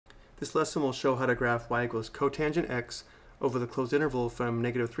This lesson will show how to graph y equals cotangent x over the closed interval from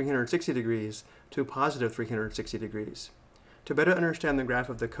negative 360 degrees to positive 360 degrees. To better understand the graph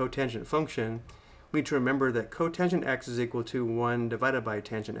of the cotangent function, we need to remember that cotangent x is equal to 1 divided by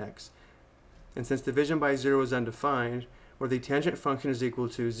tangent x. And since division by 0 is undefined, where the tangent function is equal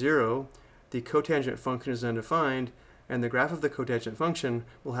to 0, the cotangent function is undefined, and the graph of the cotangent function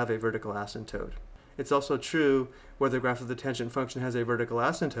will have a vertical asymptote. It's also true where the graph of the tangent function has a vertical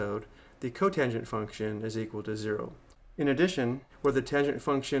asymptote, the cotangent function is equal to 0. In addition, where the tangent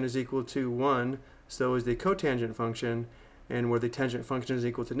function is equal to 1, so is the cotangent function, and where the tangent function is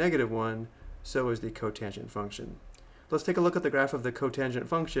equal to negative 1, so is the cotangent function. Let's take a look at the graph of the cotangent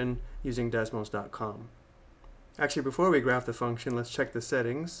function using Desmos.com. Actually, before we graph the function, let's check the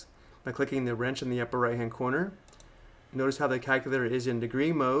settings by clicking the wrench in the upper right-hand corner. Notice how the calculator is in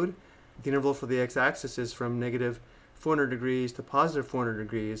degree mode. The interval for the x-axis is from negative 400 degrees to positive 400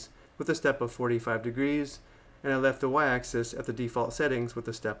 degrees with a step of 45 degrees, and I left the y-axis at the default settings with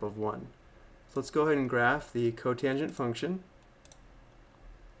a step of 1. So let's go ahead and graph the cotangent function.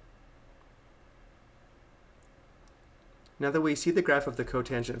 Now that we see the graph of the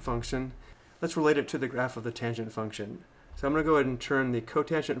cotangent function, let's relate it to the graph of the tangent function. So I'm going to go ahead and turn the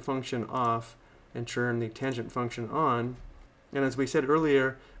cotangent function off and turn the tangent function on. And as we said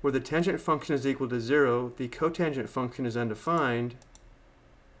earlier, where the tangent function is equal to 0, the cotangent function is undefined,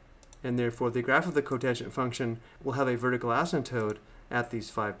 and therefore the graph of the cotangent function will have a vertical asymptote at these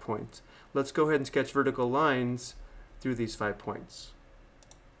 5 points. Let's go ahead and sketch vertical lines through these 5 points.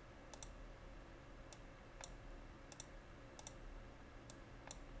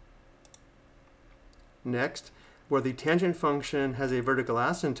 Next, where the tangent function has a vertical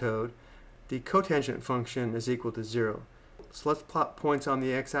asymptote, the cotangent function is equal to 0. So let's plot points on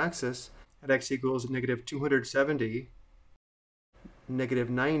the x-axis at x equals negative 270, negative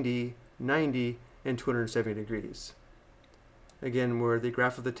 90, 90, and 270 degrees. Again, where the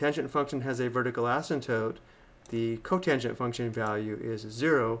graph of the tangent function has a vertical asymptote, the cotangent function value is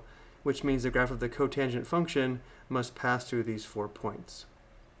 0, which means the graph of the cotangent function must pass through these 4 points.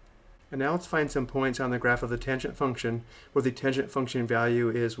 And now let's find some points on the graph of the tangent function where the tangent function value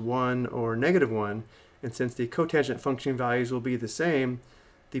is 1 or negative 1, and since the cotangent function values will be the same,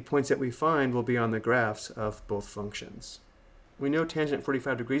 the points that we find will be on the graphs of both functions. We know tangent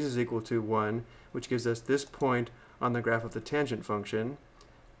 45 degrees is equal to 1, which gives us this point on the graph of the tangent function.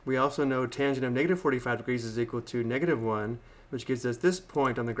 We also know tangent of negative 45 degrees is equal to negative 1, which gives us this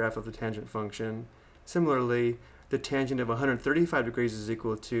point on the graph of the tangent function. Similarly, the tangent of 135 degrees is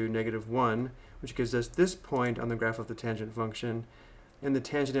equal to negative 1, which gives us this point on the graph of the tangent function. And the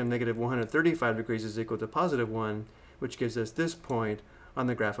tangent of negative 135 degrees is equal to positive 1, which gives us this point on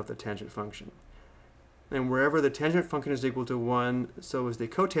the graph of the tangent function. And wherever the tangent function is equal to 1, so is the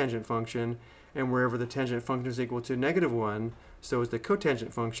cotangent function, and wherever the tangent function is equal to negative 1, so is the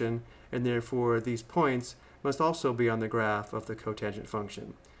cotangent function, and therefore these points must also be on the graph of the cotangent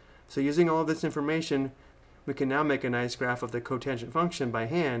function. So using all of this information, we can now make a nice graph of the cotangent function by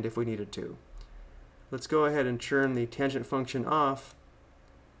hand if we needed to. Let's go ahead and turn the tangent function off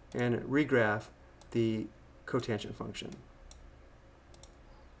and regraph the cotangent function.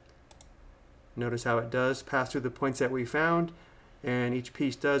 Notice how it does pass through the points that we found, and each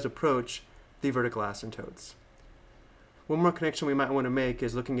piece does approach the vertical asymptotes. One more connection we might want to make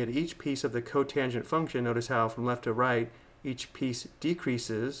is looking at each piece of the cotangent function. Notice how from left to right each piece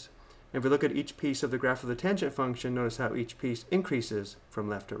decreases. And if we look at each piece of the graph of the tangent function, notice how each piece increases from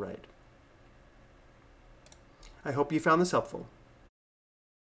left to right. I hope you found this helpful.